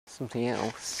something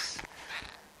else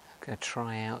I'm going to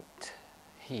try out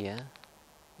here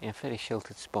in a fairly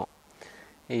sheltered spot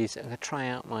is I'm going to try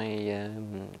out my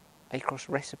Acros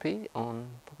recipe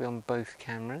probably on both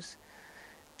cameras,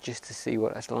 just to see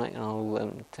what that's like, and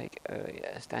I'll take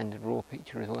a standard raw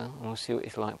picture as well, and I'll see what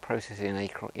it's like processing in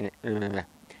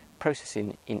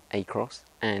Acros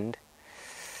and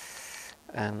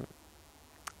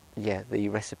yeah, the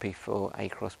recipe for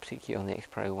Acros, particularly on the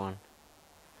X-Pro1.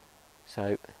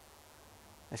 So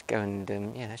let's go and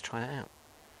yeah, let's try that out.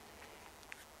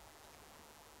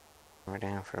 We're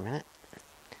down for a minute.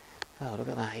 Oh, look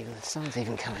at that! Even the sun's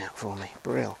even come out for me.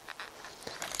 Brill.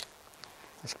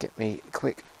 Let's get me a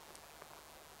quick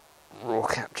raw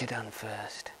capture done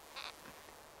first.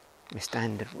 My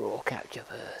standard raw capture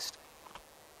first.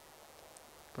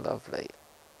 Lovely.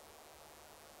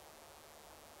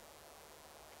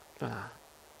 Ah.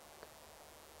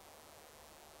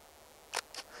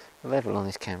 The level on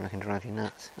this camera can drive you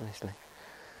nuts, honestly.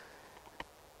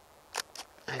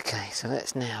 Okay, so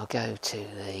let's now go to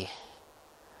the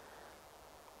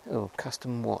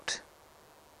custom what?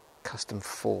 Custom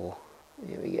 4.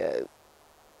 Here we go.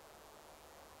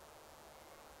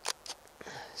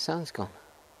 Sun's gone.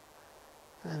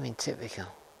 I mean, typical.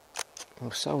 We'll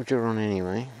soldier on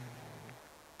anyway.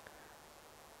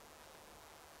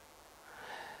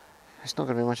 It's not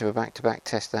going to be much of a back-to-back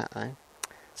test, that though.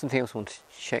 Something else I want to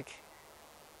check,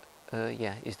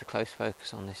 yeah, is the close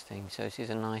focus on this thing. So this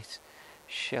is a nice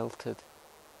sheltered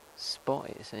spot,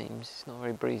 it seems. It's not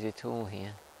very breezy at all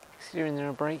here. Considering there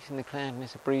are breaks in the cloud and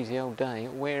it's a breezy old day,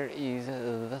 where is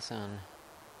the sun?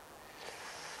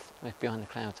 It's behind the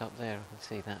clouds up there, I can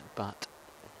see that, but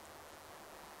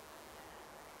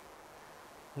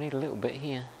I need a little bit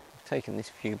here. I've taken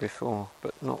this view before,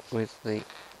 but not with the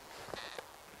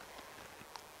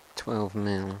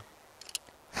 12mm.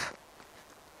 Let's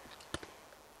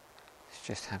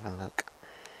just have a look.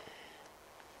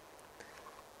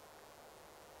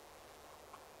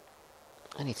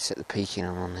 I need to set the peaking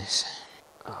on this.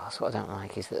 Oh, that's what I don't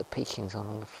like, is that the peaking's on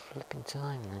all the flipping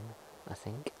time then, I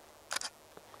think.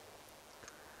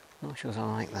 Not sure I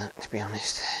like that, to be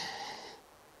honest.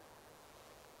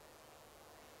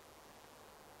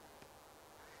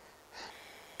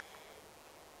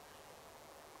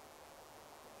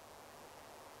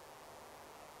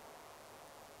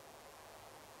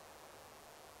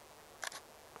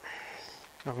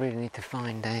 I really need to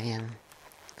find a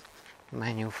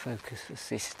manual focus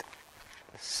assist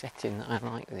setting that I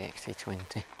like with the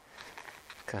X-T20,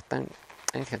 because I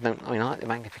mean, I like the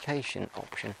magnification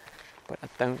option, but I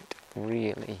don't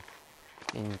really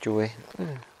enjoy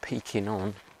peeking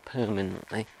on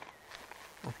permanently.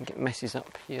 I think it messes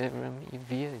up your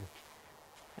view,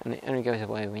 and it only goes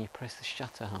away when you press the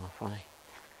shutter halfway.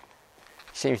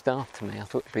 It seems daft to me. I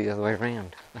thought it'd be the other way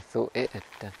around. I thought it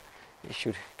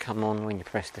should come on when you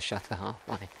press the shutter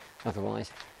halfway,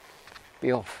 otherwise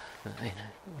be off. But, you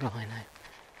know, what do I know?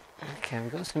 Okay,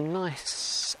 we've got some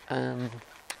nice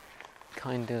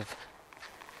kind of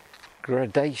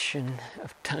gradation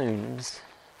of tones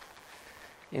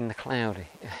in the cloud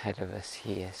ahead of us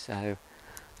here, so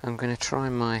I'm going to try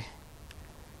my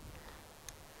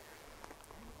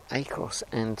Acros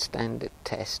and standard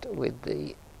test with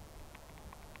the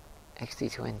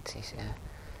X-T20, so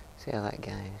see how that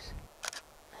goes.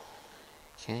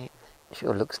 Okay,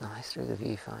 sure looks nice through the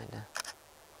viewfinder.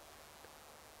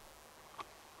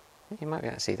 You might be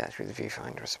able to see that through the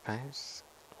viewfinder, I suppose.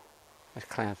 Those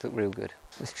clouds look real good.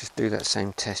 Let's just do that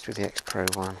same test with the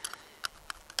X-Pro1,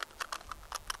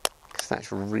 because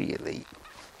that's really,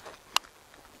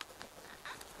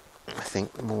 I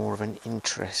think, more of an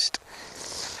interest,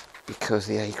 because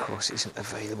the Acros isn't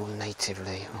available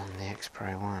natively on the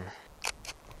X-Pro1.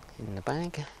 In the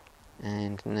bag,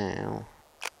 and now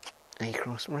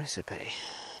Acros recipe.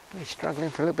 We're struggling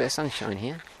for a little bit of sunshine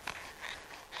here.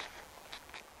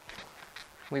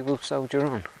 We will soldier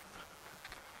on,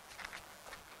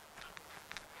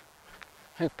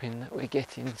 hoping that we're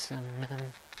getting some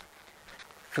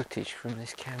footage from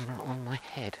this camera on my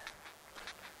head.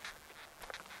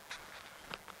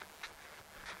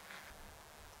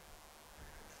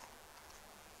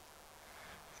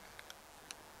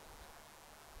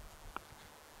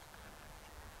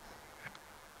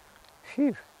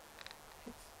 Phew,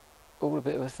 it's all a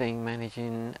bit of a thing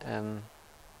managing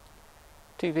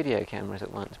two video cameras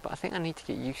at once, but I think I need to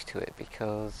get used to it,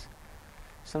 because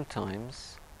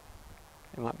sometimes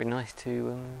it might be nice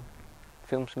to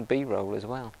film some B-roll as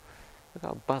well. We've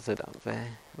got a buzzard up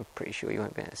there. I'm pretty sure you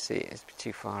won't be able to see it, it's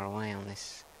too far away on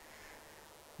this.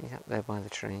 He's up there by the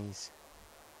trees.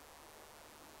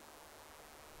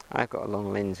 I've got a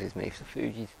long lens with me for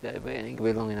Fuji today, but it ain't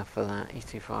going to be long enough for that. He's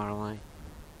too far away.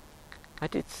 I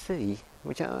did see,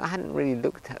 which I hadn't really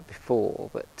looked at before,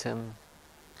 but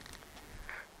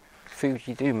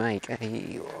Fuji do make a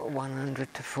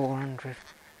 100 to 400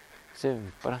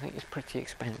 zoom, but I think it's pretty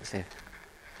expensive.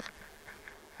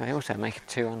 They also make a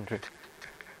 200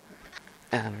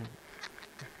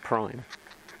 prime,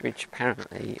 which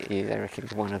apparently they reckon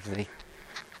is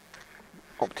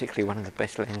optically one of the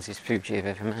best lenses Fuji have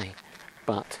ever made,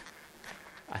 but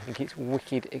I think it's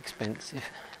wicked expensive.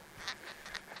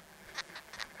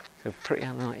 So pretty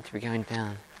unlikely to be going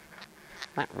down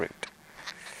that route.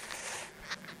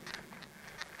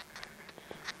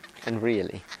 And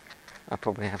really, I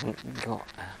probably haven't got,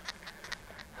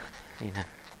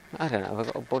 I don't know, have I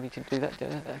got a body to do that,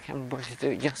 a camera body to do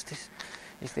it justice?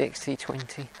 Is the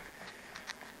X-T20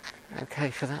 okay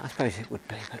for that? I suppose it would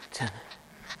be, but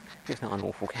it's not an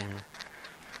awful camera.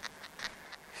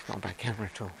 It's not a bad camera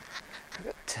at all.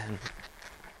 But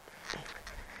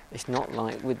it's not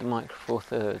like with the Micro Four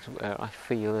Thirds where I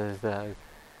feel as though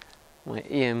my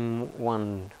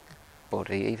EM1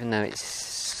 body, even though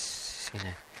it's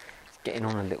it's getting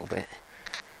on a little bit,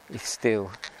 is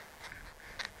still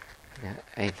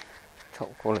a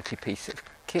top quality piece of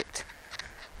kit,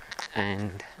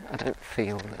 and I don't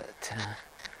feel that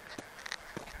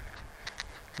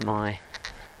my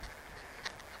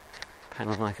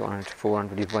panel Meike 100 to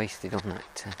 400 is wasted on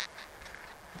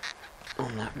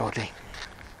that body.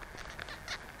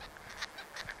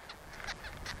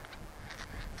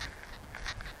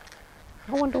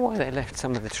 I wonder why they left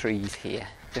some of the trees here,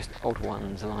 just odd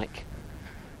ones like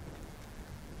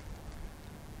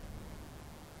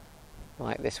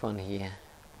this one here,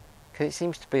 because it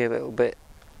seems to be a little bit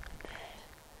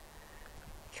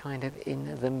kind of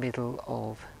in the middle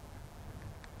of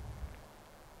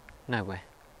nowhere.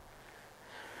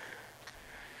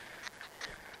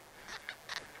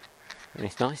 And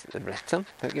it's nice that they've left some,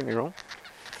 don't get me wrong.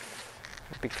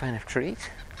 I'm a big fan of trees.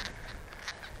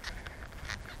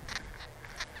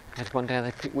 I just wonder how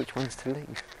they pick which ones to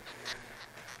leave.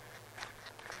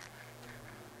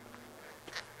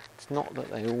 It's not that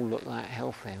they all look that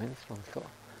healthy. I mean, this one's got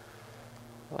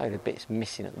a load of bits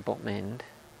missing at the bottom end.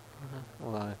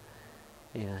 Although,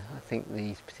 I think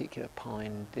these particular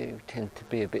pine do tend to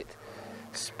be a bit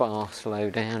sparse low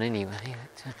down anyway.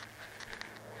 But,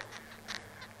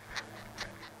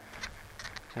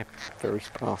 they're very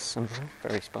sparse, some of them,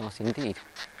 very sparse indeed.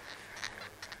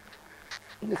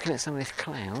 Looking at some of this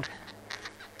cloud,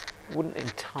 wouldn't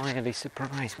entirely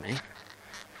surprise me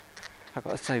if I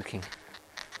got a soaking.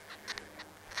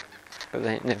 But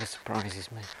then it never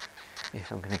surprises me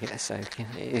if I'm going to get a soaking.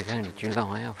 It is only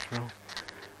July after all.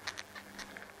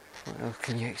 What else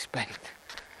can you expect?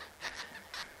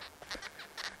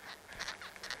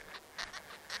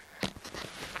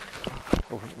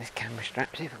 Oh, this camera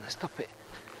strap, see if I can stop it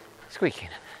squeaking.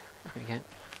 There we go.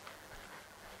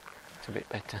 It's a bit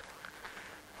better.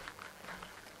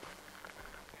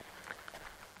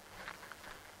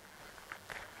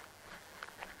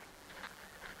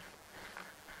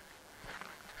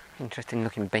 Interesting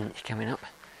looking bench coming up.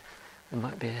 There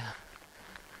might be a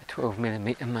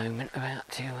 12mm moment about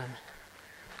to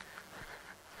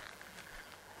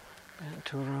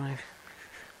arrive.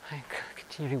 I'm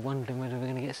continually wondering whether we're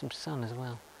going to get some sun as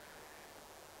well.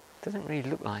 Doesn't really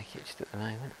look like it just at the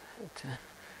moment, but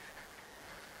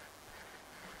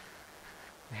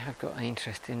we have got an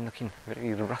interesting looking,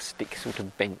 very rustic sort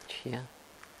of bench here.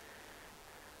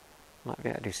 Might be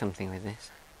able to do something with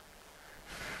this.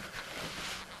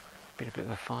 A bit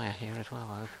of a fire here as well,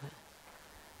 I open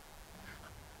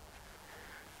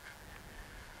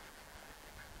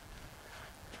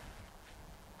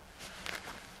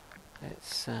it.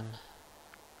 Let's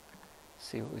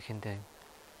see what we can do.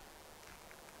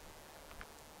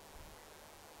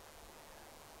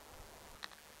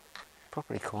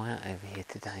 Properly quiet over here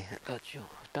today at Ludshott.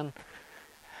 I've done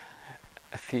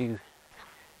a few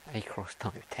Acros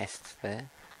type tests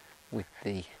there with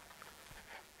the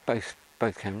both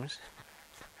cameras,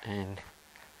 and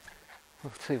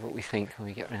we'll see what we think when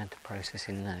we get around to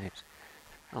processing those.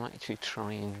 I'm actually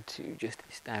trying to just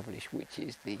establish which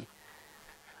is the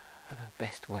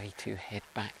best way to head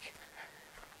back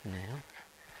now.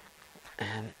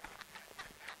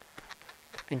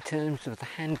 In terms of the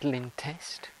handling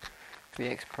test for the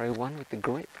X-Pro1 with the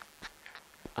grip,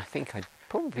 I think I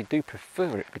probably do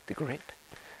prefer it with the grip,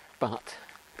 but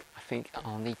I think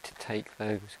I'll need to take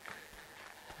those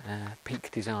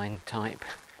peak design type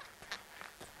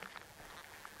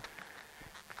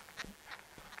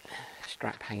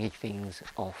strap hangy things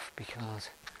off,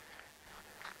 because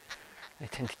they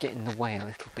tend to get in the way a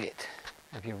little bit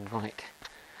of your right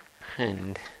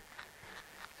hand,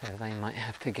 so they might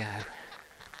have to go.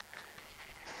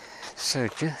 So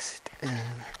just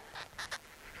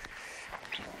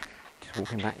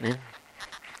walking back now,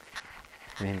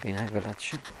 then been over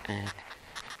Ludshott and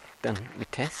done my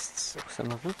tests, or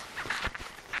some of them.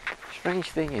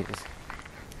 Strange thing is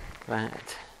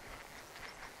that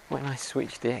when I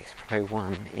switched the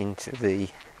X-Pro1 into the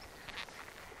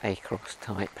Acros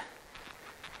type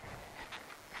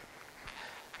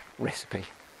recipe,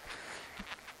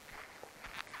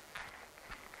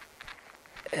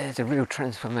 there's a real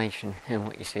transformation in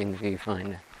what you see in the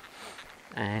viewfinder,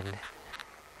 and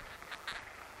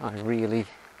I really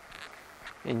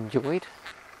enjoyed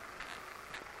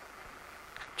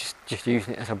just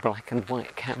using it as a black and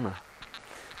white camera.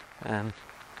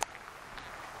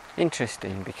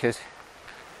 Interesting, because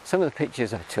some of the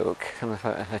pictures I took, some of the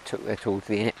photos I took there towards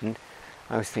the end,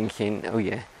 I was thinking, oh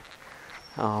yeah,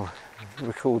 I'll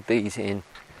record these in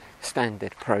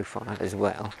standard profile as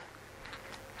well,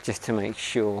 just to make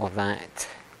sure that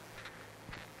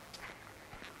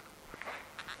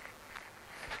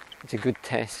it's a good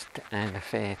test and a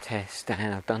fair test,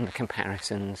 and I've done the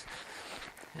comparisons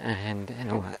and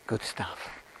all that good stuff.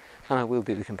 And I will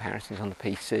do the comparisons on the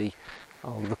PC.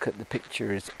 I'll look at the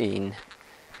pictures in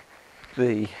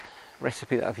the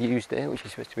recipe that I've used there, which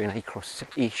is supposed to be an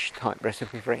Acros-ish type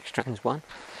recipe for X-Trans1,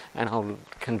 and I'll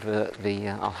convert the,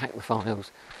 I'll hack the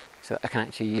files so that I can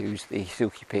actually use the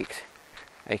Silky Pix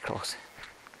Acros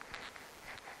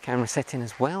camera setting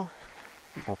as well,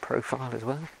 or profile as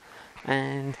well,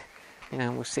 and you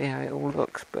know, we'll see how it all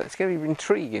looks. But it's going to be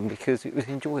intriguing because it was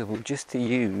enjoyable just to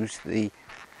use the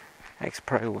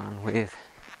X-Pro1 with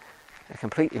a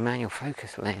completely manual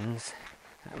focus lens,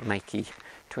 Meike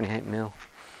 28mm,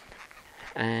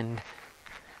 and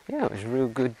yeah, it was a real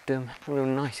good, a real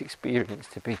nice experience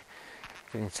to be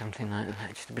doing something like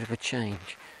that, just a bit of a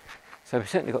change. So we've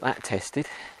certainly got that tested.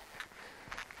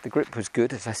 The grip was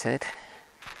good, as I said,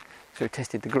 so we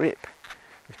tested the grip,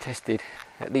 we've tested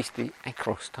at least the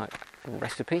Acros type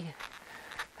recipe,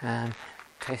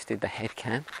 tested the head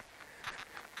cam,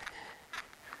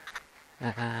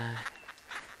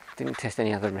 didn't test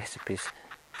any other recipes,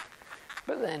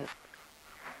 but then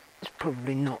it's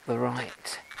probably not the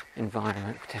right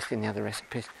environment for testing the other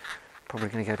recipes. Probably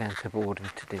going to go down to Boredom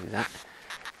to do that.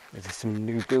 There's some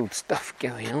new build stuff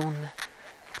going on,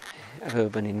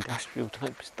 urban industrial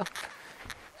type stuff,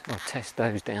 so I'll test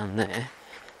those down there.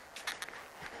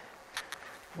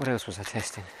 What else was I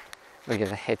testing? Oh yeah,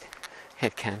 the head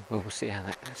cam. We'll see how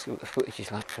that, see what the footage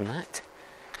is like from that.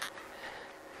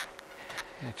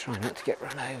 Gonna try not to get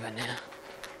run over now.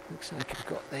 Looks like I've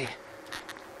got the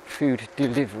food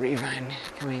delivery van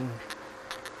coming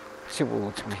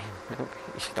towards me. Nope,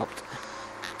 he stopped.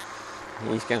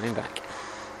 He's going back.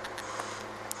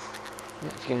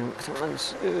 Let's go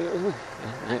someone's.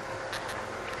 No.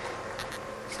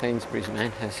 Sainsbury's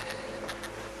man has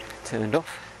turned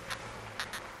off,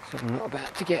 so I'm not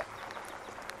about to get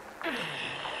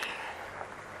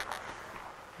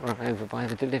run over by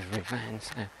the delivery van,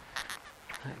 so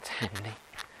that's handy.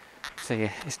 So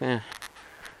yeah, it's now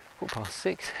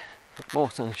 6:15, more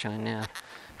sunshine now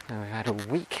than we've had all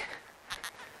week.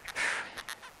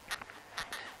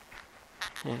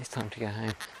 Yeah, it's time to go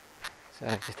home, so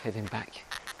just heading back,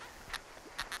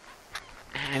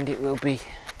 and it will be,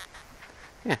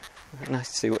 yeah,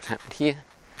 nice to see what's happened here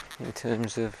in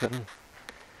terms of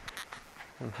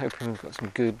I'm hoping we've got some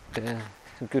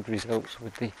good results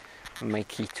with the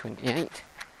Meike 28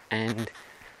 and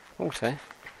also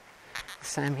the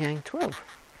Samyang 12.